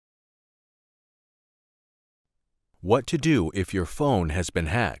What to do if your phone has been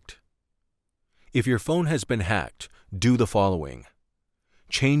hacked. If your phone has been hacked, do the following.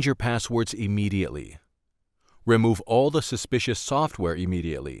 Change your passwords immediately. Remove all the suspicious software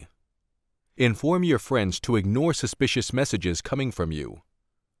immediately. Inform your friends to ignore suspicious messages coming from you.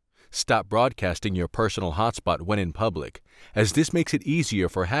 Stop broadcasting your personal hotspot when in public, as this makes it easier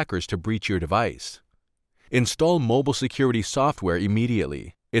for hackers to breach your device. Install mobile security software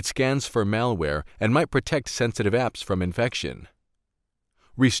immediately. It scans for malware and might protect sensitive apps from infection.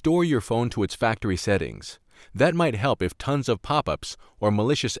 Restore your phone to its factory settings. That might help if tons of pop-ups or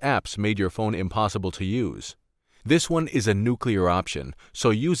malicious apps made your phone impossible to use. This one is a nuclear option, so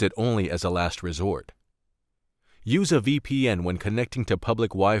use it only as a last resort. Use a VPN when connecting to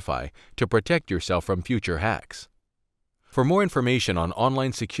public Wi-Fi to protect yourself from future hacks. For more information on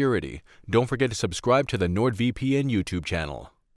online security, don't forget to subscribe to the NordVPN YouTube channel.